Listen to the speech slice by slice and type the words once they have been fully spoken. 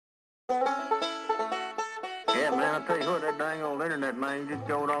Yeah, man, I'll tell you what, that dang old internet, man, you just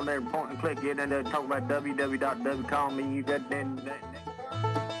go on there and point and click, get in there, talk about www. Call me, you got that.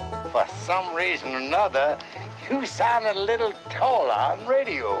 For some reason or another, you sounded a little taller on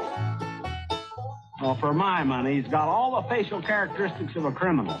radio. Well, for my money, he's got all the facial characteristics of a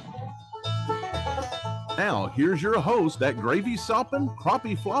criminal. Now, here's your host, that gravy sopping,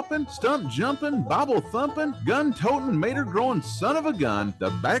 crappie flopping, stump jumping, Bible thumping, gun toting, mater growing son of a gun, the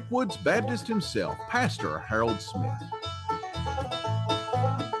backwoods Baptist himself, Pastor Harold Smith.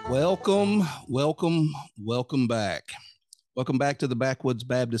 Welcome back. Welcome back to the Backwoods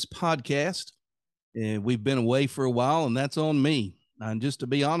Baptist podcast. We've been away for a while, and that's on me. And just to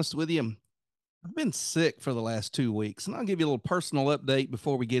be honest with you, I've been sick for the last 2 weeks, and I'll give you a little personal update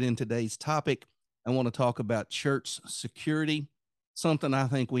before we get into today's topic. I want to talk about church security, something I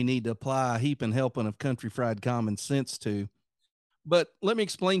think we need to apply a heaping helping of country fried common sense to. But let me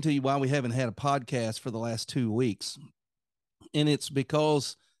explain to you why we haven't had a podcast for the last 2 weeks. And it's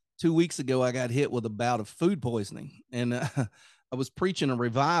because 2 weeks ago, I got hit with a bout of food poisoning, and I was preaching a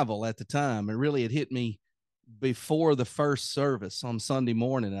revival at the time. And really, it hit me before the first service on Sunday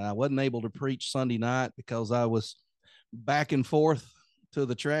morning. And I wasn't able to preach Sunday night because I was back and forth to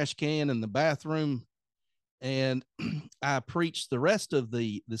the trash can in the bathroom. And I preached the rest of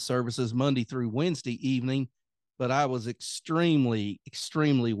the services Monday through Wednesday evening, but I was extremely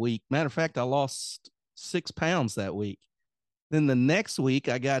weak. Matter of fact, I lost 6 pounds that week. Then the next week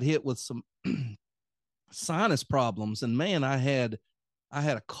I got hit with some sinus problems, and man, I had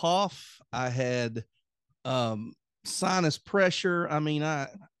a cough. I had sinus pressure. I mean,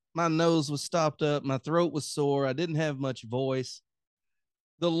 my nose was stopped up. My throat was sore. I didn't have much voice.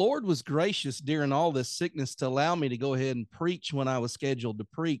 The Lord was gracious during all this sickness to allow me to go ahead and preach when I was scheduled to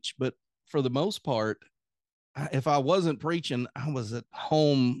preach. But for the most part, if I wasn't preaching, I was at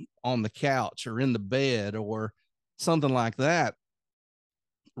home on the couch or in the bed or something like that.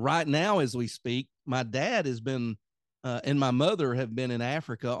 Right now, as we speak, my dad has been and my mother have been in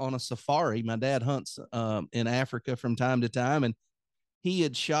Africa on a safari. My dad hunts in Africa from time to time, and he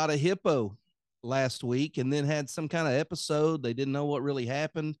had shot a hippo last week and then had some kind of episode. They didn't know what really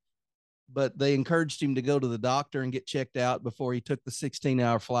happened, but they encouraged him to go to the doctor and get checked out before he took the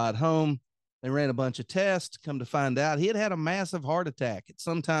 16-hour flight home. They ran a bunch of tests. Come to find out, he had a massive heart attack at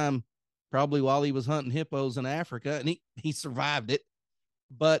some time, probably while he was hunting hippos in Africa, and he survived it.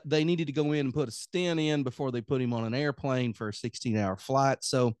 But they needed to go in and put a stent in before they put him on an airplane for a 16-hour flight.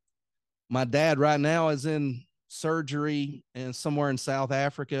 So my dad right now is in surgery and somewhere in South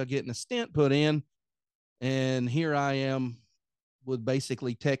Africa getting a stent put in. And here I am with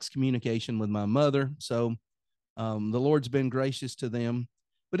basically text communication with my mother. So the Lord's been gracious to them.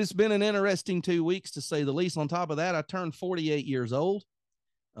 But it's been an interesting 2 weeks, to say the least. On top of that, I turned 48 years old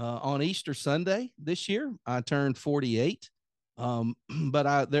on Easter Sunday this year. I turned 48. But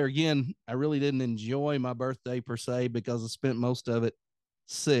I really didn't enjoy my birthday per se because I spent most of it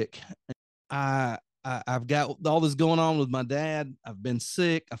sick. I've got all this going on with my dad. I've been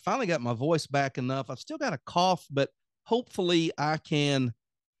sick. I finally got my voice back enough. I've still got a cough, but hopefully I can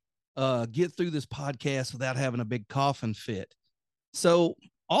get through this podcast without having a big coughing fit. So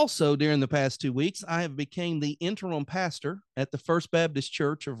also during the past 2 weeks, I have become the interim pastor at the First Baptist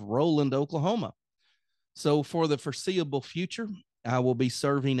Church of Roland, Oklahoma. So for the foreseeable future, I will be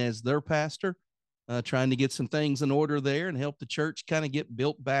serving as their pastor, trying to get some things in order there and help the church kind of get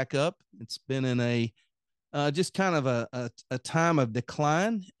built back up. It's been in a just kind of a time of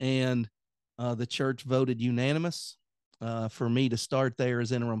decline, and the church voted unanimous for me to start there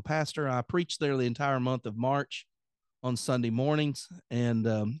as interim pastor. I preached there the entire month of March on Sunday mornings, and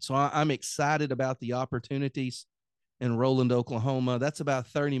so I'm excited about the opportunities in Roland, Oklahoma. That's about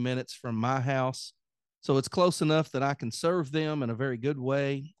 30 minutes from my house. So it's close enough that I can serve them in a very good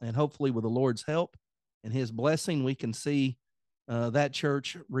way. And hopefully with the Lord's help and his blessing, we can see that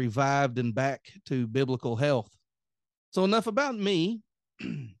church revived and back to biblical health. So enough about me.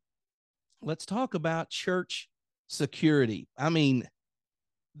 Let's talk about church security. I mean,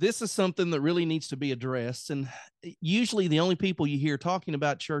 this is something that really needs to be addressed. And usually the only people you hear talking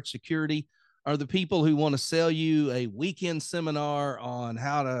about church security are the people who want to sell you a weekend seminar on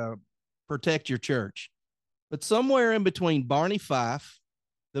how to protect your church. But somewhere in between Barney Fife,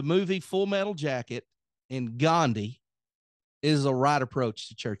 the movie Full Metal Jacket, and Gandhi is a right approach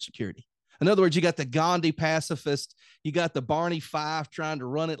to church security. In other words, you got the Gandhi pacifist, you got the Barney Fife trying to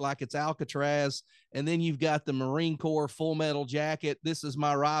run it like it's Alcatraz, and then you've got the Marine Corps Full Metal Jacket, this is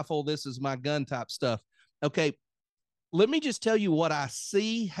my rifle, this is my gun type stuff. Okay, let me just tell you what I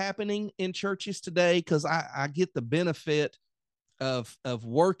see happening in churches today, because I get the benefit of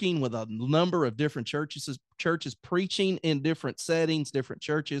working with a number of different churches preaching in different settings, different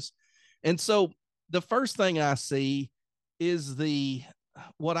churches. And so the first thing I see is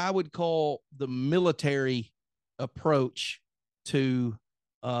what I would call the military approach to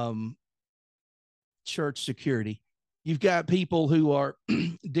church security. You've got people who are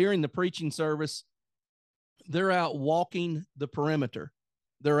during the preaching service, they're out walking the perimeter.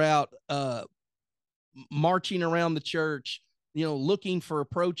 They're out marching around the church, looking for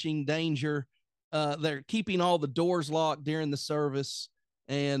approaching danger. They're keeping all the doors locked during the service.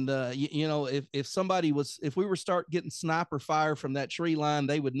 And, if we were start getting sniper fire from that tree line,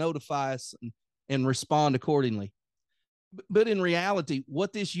 they would notify us and respond accordingly. But in reality,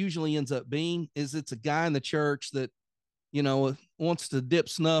 what this usually ends up being is it's a guy in the church that, wants to dip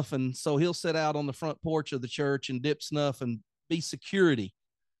snuff. And so he'll sit out on the front porch of the church and dip snuff and be security,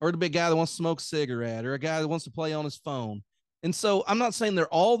 or the big guy that wants to smoke a cigarette, or a guy that wants to play on his phone. And so I'm not saying they're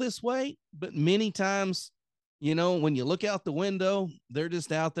all this way, but many times, when you look out the window, they're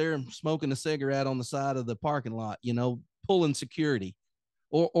just out there smoking a cigarette on the side of the parking lot, pulling security,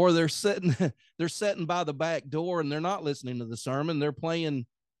 or they're sitting by the back door and they're not listening to the sermon. They're playing,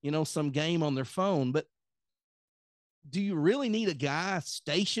 some game on their phone. But do you really need a guy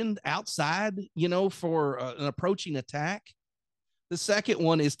stationed outside, for an approaching attack? The second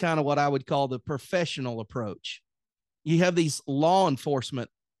one is kind of what I would call the professional approach. You have these law enforcement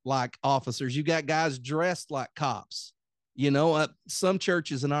like officers. You got guys dressed like cops. Some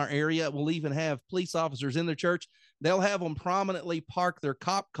churches in our area will even have police officers in their church. They'll have them prominently park their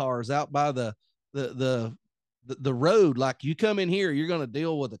cop cars out by the road. Like, you come in here, you're going to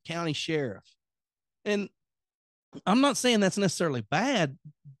deal with a county sheriff. And I'm not saying that's necessarily bad,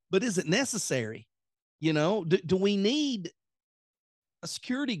 but is it necessary? Do we need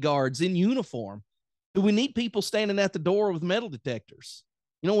security guards in uniform? Do we need people standing at the door with metal detectors?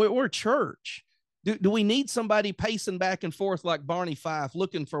 We're a church. Do we need somebody pacing back and forth like Barney Fife,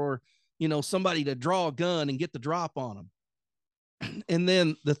 looking for, somebody to draw a gun and get the drop on them? And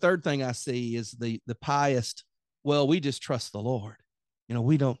then the third thing I see is the pious. Well, we just trust the Lord.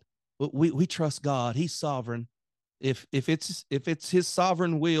 We trust God. He's sovereign. If it's his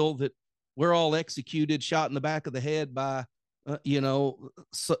sovereign will that we're all executed, shot in the back of the head by,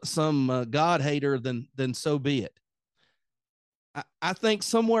 some God hater, then so be it. I think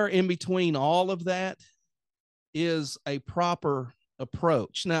somewhere in between all of that is a proper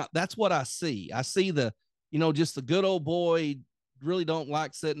approach. Now, that's what I see. I see just the good old boy, really don't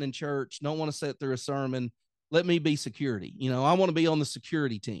like sitting in church, don't want to sit through a sermon. Let me be security. I want to be on the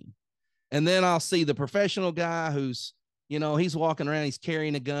security team. And then I'll see the professional guy who's, he's walking around, he's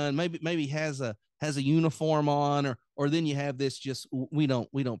carrying a gun, maybe has a uniform on, or then you have this just, we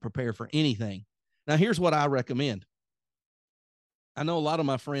don't prepare for anything. Now, here's what I recommend. I know a lot of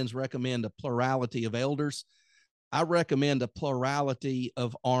my friends recommend a plurality of elders. I recommend a plurality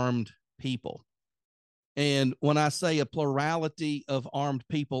of armed people. And when I say a plurality of armed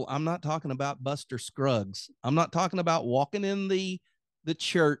people, I'm not talking about Buster Scruggs. I'm not talking about walking in the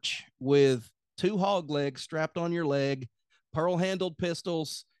church with 2 hog legs strapped on your leg, pearl-handled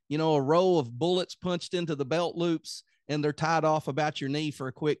pistols, a row of bullets punched into the belt loops, and they're tied off about your knee for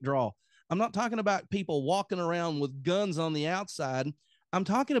a quick draw. I'm not talking about people walking around with guns on the outside. I'm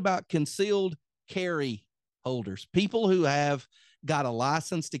talking about concealed carry holders, people who have got a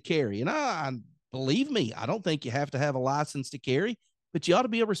license to carry. And believe me, I don't think you have to have a license to carry, but you ought to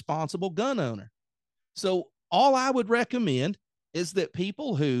be a responsible gun owner. So all I would recommend is that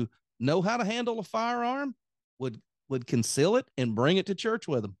people who know how to handle a firearm would conceal it and bring it to church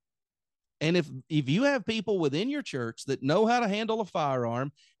with them. And if you have people within your church that know how to handle a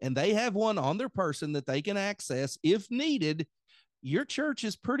firearm and they have one on their person that they can access if needed, your church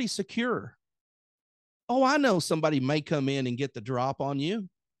is pretty secure. Oh, I know somebody may come in and get the drop on you,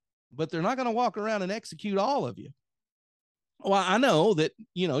 but they're not going to walk around and execute all of you. Well, I know that,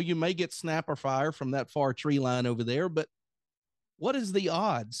 you may get snapper fire from that far tree line over there, but what is the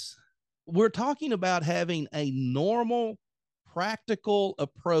odds? We're talking about having a normal, practical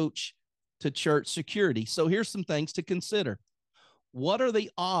approach to church security. So here's some things to consider. What are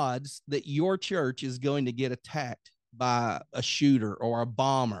the odds that your church is going to get attacked by a shooter or a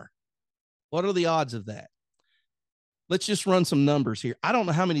bomber? What are the odds of that? Let's just run some numbers here. I don't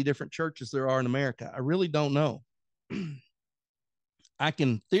know how many different churches there are in America. I really don't know. I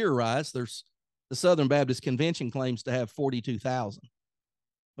can theorize. There's the Southern Baptist Convention claims to have 42,000.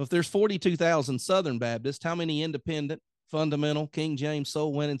 Well, if there's 42,000 Southern Baptists, how many independent, fundamental, King James,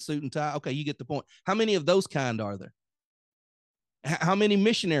 soul winning, suit and tie? Okay, you get the point. How many of those kind are there? How many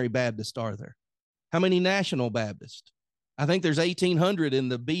missionary Baptists are there? How many national Baptists? I think there's 1,800 in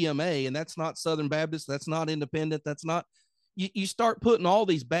the BMA, and that's not Southern Baptist. That's not independent. That's not, you start putting all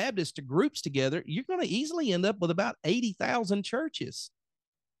these Baptist groups together, you're going to easily end up with about 80,000 churches.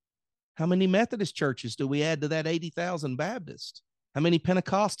 How many Methodist churches do we add to that 80,000 Baptist? How many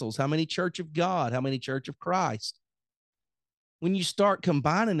Pentecostals? How many Church of God? How many Church of Christ? When you start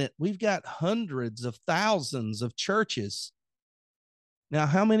combining it, we've got hundreds of thousands of churches. Now,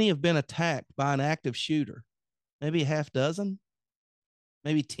 how many have been attacked by an active shooter? Maybe a half dozen,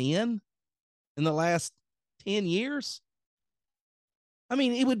 maybe 10 in the last 10 years. I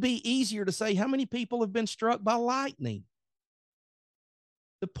mean, it would be easier to say how many people have been struck by lightning.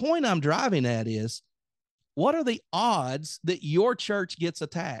 The point I'm driving at is, what are the odds that your church gets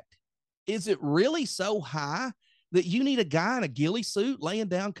attacked? Is it really so high that you need a guy in a ghillie suit laying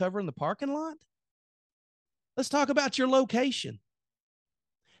down covering the parking lot? Let's talk about your location.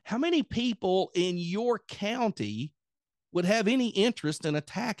 How many people in your county would have any interest in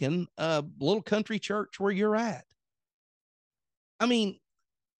attacking a little country church where you're at? I mean,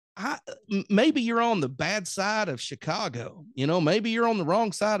 maybe you're on the bad side of Chicago. You know, maybe you're on the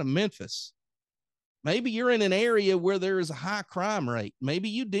wrong side of Memphis. Maybe you're in an area where there is a high crime rate. Maybe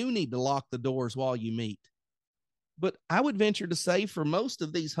you do need to lock the doors while you meet. But I would venture to say for most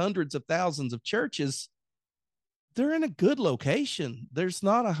of these hundreds of thousands of churches, they're in a good location. There's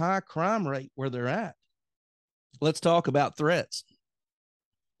not a high crime rate where they're at. Let's talk about threats.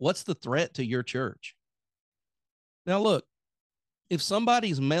 What's the threat to your church? Now, look, if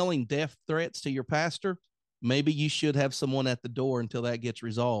somebody's mailing death threats to your pastor, maybe you should have someone at the door until that gets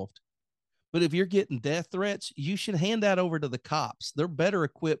resolved. But if you're getting death threats, you should hand that over to the cops. They're better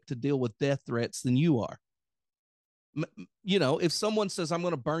equipped to deal with death threats than you are. You know, if someone says, I'm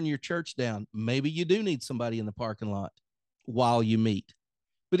going to burn your church down, maybe you do need somebody in the parking lot while you meet.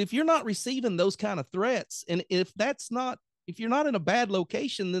 But if you're not receiving those kind of threats, and if you're not in a bad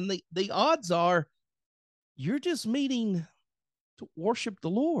location, then the odds are you're just meeting to worship the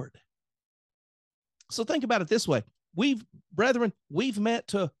Lord. So think about it this way. We've met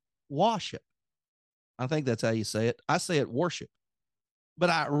to worship. I think that's how you say it. I say it worship. But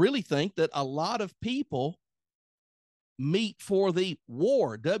I really think that a lot of people meet for the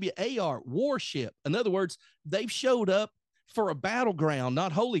war, W-A-R, worship. In other words, they've showed up for a battleground,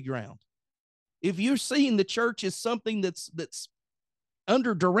 not holy ground. If you're seeing the church as something that's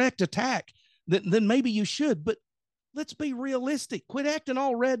under direct attack, then maybe you should. But let's be realistic. Quit acting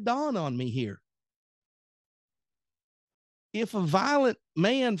all Red Dawn on me here. If a violent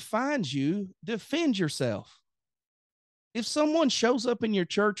man finds you, defend yourself. If someone shows up in your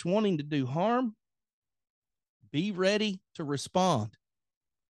church wanting to do harm, be ready to respond.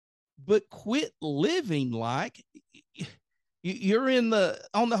 But quit living like you're on the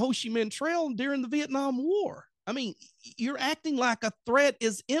Ho Chi Minh Trail during the Vietnam War. I mean, you're acting like a threat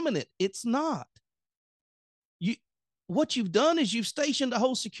is imminent. It's not. What you've done is you've stationed a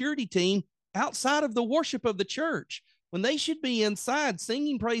whole security team outside of the worship of the church when they should be inside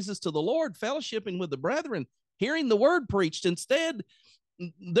singing praises to the Lord, fellowshipping with the brethren, hearing the word preached. Instead,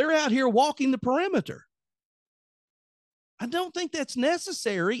 they're out here walking the perimeter. I don't think that's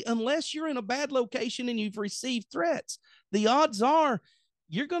necessary unless you're in a bad location and you've received threats. The odds are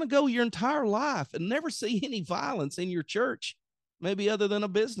you're going to go your entire life and never see any violence in your church, maybe other than a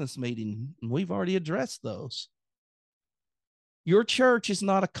business meeting. And we've already addressed those. Your church is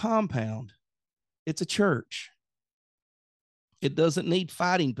not a compound. It's a church. It doesn't need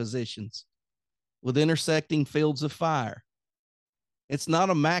fighting positions with intersecting fields of fire. It's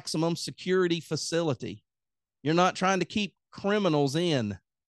not a maximum security facility. You're not trying to keep criminals in,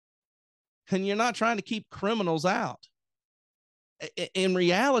 and you're not trying to keep criminals out. In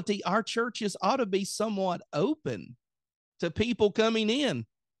reality, our churches ought to be somewhat open to people coming in,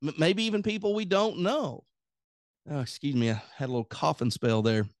 maybe even people we don't know. Oh, excuse me, I had a little coughing spell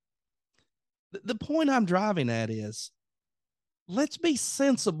there. The point I'm driving at is, let's be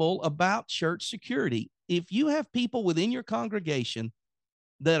sensible about church security. If you have people within your congregation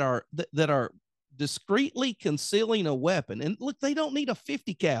that are discreetly concealing a weapon, and look, they don't need a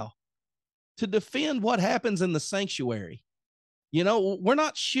 50 cal to defend what happens in the sanctuary. You know, we're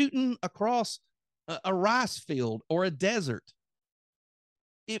not shooting across a rice field or a desert.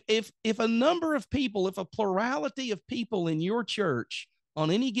 If a number of people, if a plurality of people in your church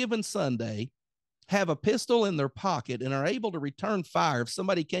on any given Sunday have a pistol in their pocket and are able to return fire if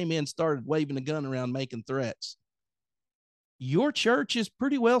somebody came in and started waving a gun around making threats, your church is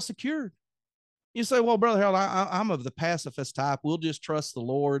pretty well secured. You say, well, Brother Harold, I'm of the pacifist type. We'll just trust the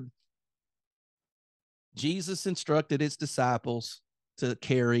Lord. Jesus instructed his disciples to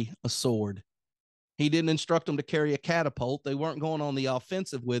carry a sword. He didn't instruct them to carry a catapult. They weren't going on the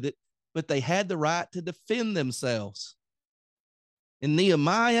offensive with it, but they had the right to defend themselves. In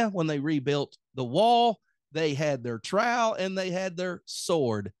Nehemiah, when they rebuilt the wall, they had their trowel and they had their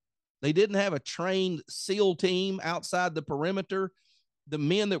sword. They didn't have a trained SEAL team outside the perimeter. The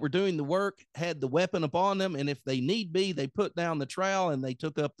men that were doing the work had the weapon upon them, and if they need be, they put down the trowel and they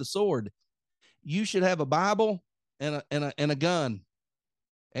took up the sword. You should have a Bible and a gun,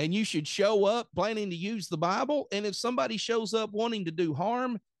 and you should show up planning to use the Bible. And if somebody shows up wanting to do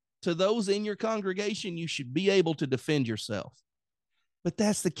harm to those in your congregation, you should be able to defend yourself. But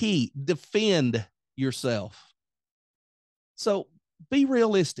that's the key. Defend yourself. So be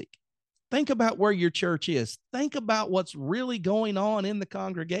realistic. Think about where your church is. Think about what's really going on in the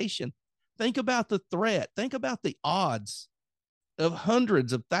congregation. Think about the threat. Think about the odds of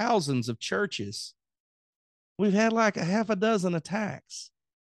hundreds of thousands of churches. We've had like a half a dozen attacks.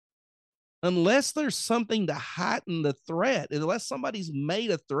 Unless there's something to heighten the threat, unless somebody's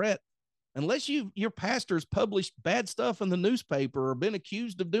made a threat, unless your pastor's published bad stuff in the newspaper or been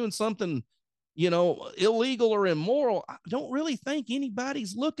accused of doing something, illegal or immoral, I don't really think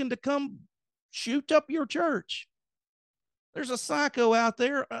anybody's looking to come shoot up your church. There's a psycho out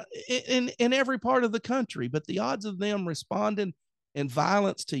there in every part of the country, but the odds of them responding in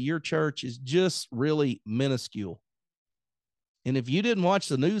violence to your church is just really minuscule. And if you didn't watch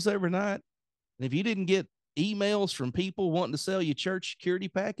the news overnight, and if you didn't get emails from people wanting to sell you church security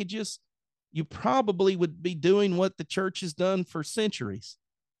packages, you probably would be doing what the church has done for centuries,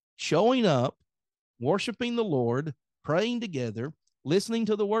 showing up, worshiping the Lord, praying together, listening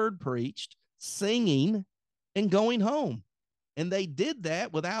to the word preached, singing, and going home. And they did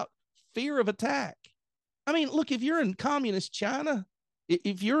that without fear of attack. I mean, look, if you're in communist China,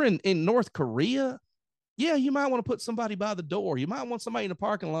 if you're in North Korea, yeah, you might want to put somebody by the door. You might want somebody in the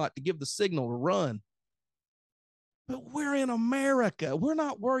parking lot to give the signal to run. But we're in America. We're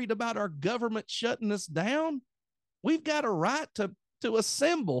not worried about our government shutting us down. We've got a right to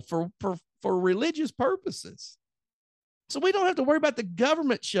assemble for religious purposes. So we don't have to worry about the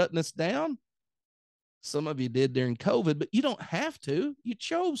government shutting us down. Some of you did during COVID, but you don't have to. You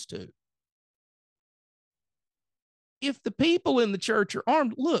chose to. If the people in the church are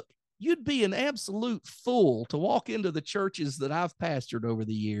armed, look, you'd be an absolute fool to walk into the churches that I've pastored over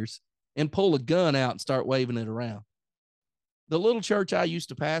the years and pull a gun out and start waving it around. The little church I used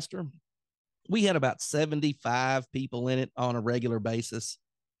to pastor, we had about 75 people in it on a regular basis.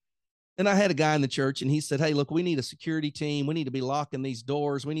 And I had a guy in the church and he said, "Hey, look, we need a security team. We need to be locking these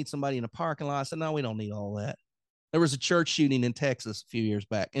doors. We need somebody in a parking lot." I said, "No, we don't need all that." There was a church shooting in Texas a few years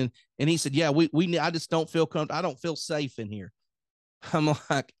back. And he said, "Yeah, I just don't feel comfortable. I don't feel safe in here." I'm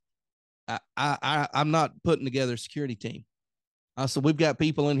like, I'm not putting together a security team. So we've got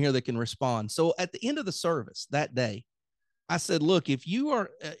people in here that can respond. So at the end of the service that day, I said, "Look, if you are,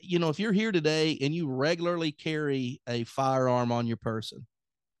 if you're here today and you regularly carry a firearm on your person,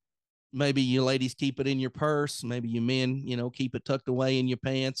 maybe you ladies keep it in your purse, maybe you men, keep it tucked away in your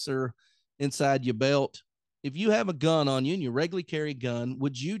pants or inside your belt. If you have a gun on you and you regularly carry a gun,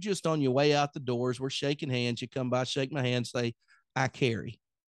 would you just on your way out the doors, we're shaking hands, you come by, shake my hand, say, 'I carry.'"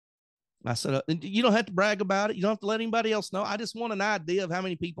 I said, "You don't have to brag about it. You don't have to let anybody else know. I just want an idea of how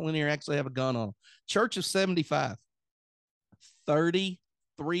many people in here actually have a gun on them." Church of 75,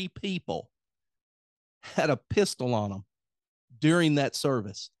 33 people had a pistol on them during that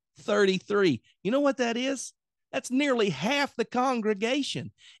service. 33. You know what that is? That's nearly half the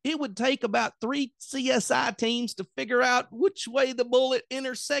congregation. It would take about 3 CSI teams to figure out which way the bullet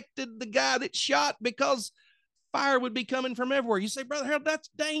intersected the guy that shot, because fire would be coming from everywhere. You say, "Brother Harold, that's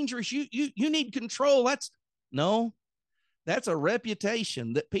dangerous. You need control." No, that's a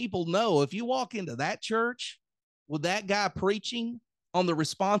reputation that people know. If you walk into that church with that guy preaching on the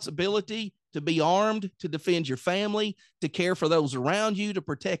responsibility to be armed, to defend your family, to care for those around you, to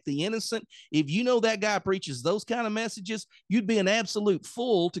protect the innocent, if you know that guy preaches those kind of messages, you'd be an absolute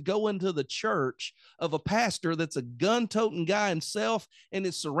fool to go into the church of a pastor that's a gun-toting guy himself and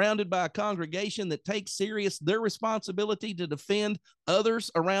is surrounded by a congregation that takes serious their responsibility to defend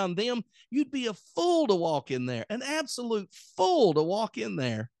others around them. You'd be a fool to walk in there, an absolute fool to walk in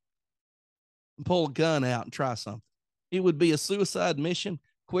there and pull a gun out and try something. It would be a suicide mission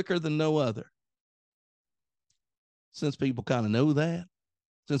quicker than no other. Since people kind of know that,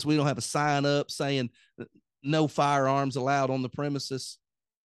 since we don't have a sign up saying no firearms allowed on the premises,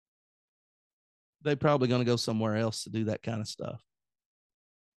 they're probably going to go somewhere else to do that kind of stuff.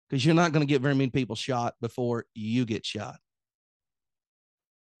 Because you're not going to get very many people shot before you get shot.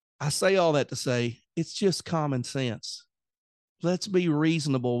 I say all that to say it's just common sense. let's be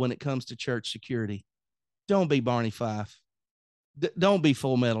reasonable when it comes to church security. Don't be Barney Fife. Don't be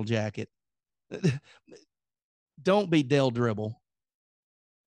Full Metal Jacket. Don't be Dale Gribble.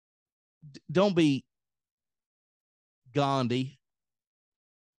 Don't be Gandhi.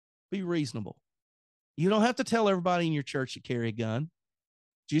 Be reasonable. You don't have to tell everybody in your church to carry a gun.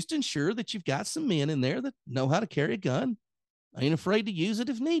 Just ensure that you've got some men in there that know how to carry a gun, ain't afraid to use it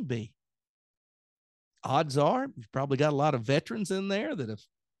if need be. Odds are you've probably got a lot of veterans in there that have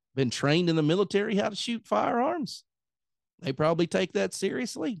been trained in the military how to shoot firearms. They probably take that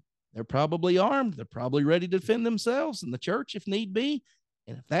seriously. They're probably armed. They're probably ready to defend themselves in the church if need be.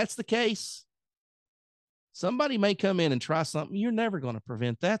 And if that's the case, somebody may come in and try something. You're never going to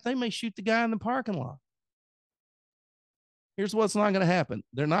prevent that. They may shoot the guy in the parking lot. Here's what's not going to happen.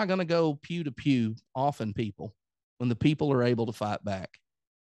 They're not going to go pew to pew offing people when the people are able to fight back.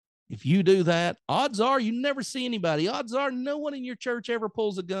 If you do that, odds are you never see anybody. Odds are no one in your church ever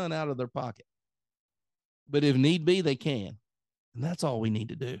pulls a gun out of their pocket. But if need be, they can. And that's all we need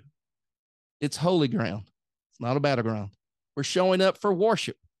to do. It's holy ground. It's not a battleground. We're showing up for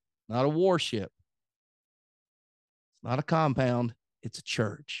worship, not a warship. It's not a compound. It's a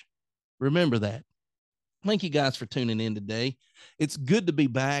church. Remember that. Thank you guys for tuning in today. It's good to be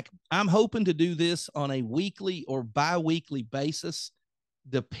back. I'm hoping to do this on a weekly or bi-weekly basis,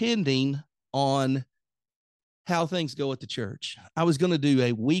 depending on how things go at the church. I was going to do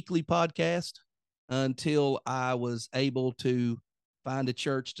a weekly podcast until I was able to find a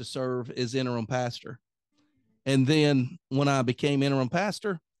church to serve as interim pastor. And then when I became interim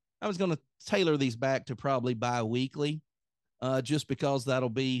pastor, I was going to tailor these back to probably bi-weekly, just because that'll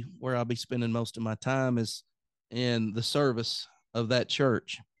be where I'll be spending most of my time is in the service of that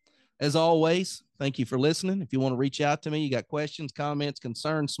church. As always, thank you for listening. If you want to reach out to me, you got questions, comments,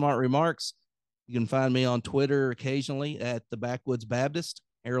 concerns, smart remarks, you can find me on Twitter occasionally at the Backwoods Baptist,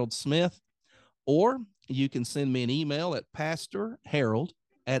 Harold Smith, or you can send me an email at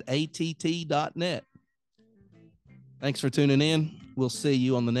pastorharold@att.net. Thanks for tuning in. We'll see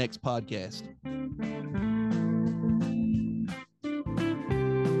you on the next podcast.